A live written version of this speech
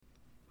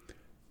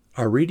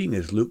Our reading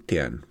is Luke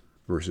 10,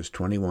 verses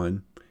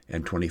 21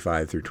 and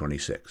 25 through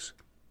 26.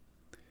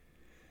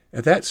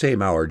 At that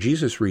same hour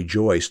Jesus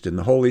rejoiced in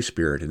the Holy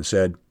Spirit and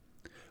said,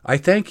 I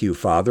thank you,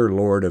 Father,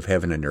 Lord of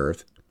heaven and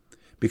earth,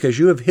 because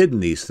you have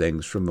hidden these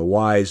things from the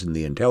wise and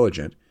the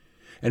intelligent,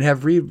 and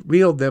have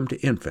revealed them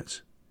to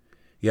infants.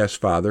 Yes,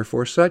 Father,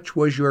 for such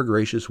was your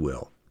gracious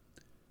will.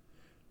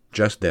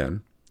 Just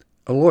then,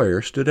 a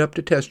lawyer stood up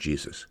to test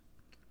Jesus.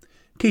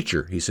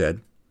 Teacher, he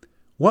said,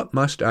 what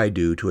must I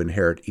do to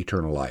inherit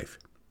eternal life?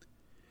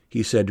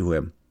 He said to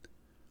him,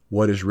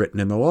 What is written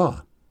in the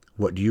law?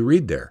 What do you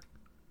read there?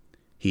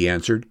 He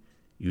answered,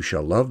 You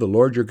shall love the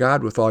Lord your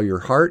God with all your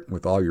heart,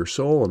 with all your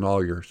soul, and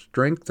all your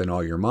strength, and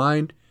all your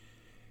mind,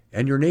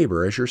 and your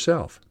neighbor as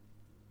yourself.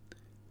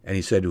 And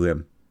he said to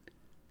him,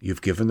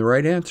 You've given the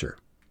right answer.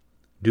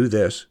 Do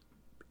this,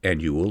 and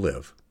you will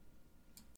live.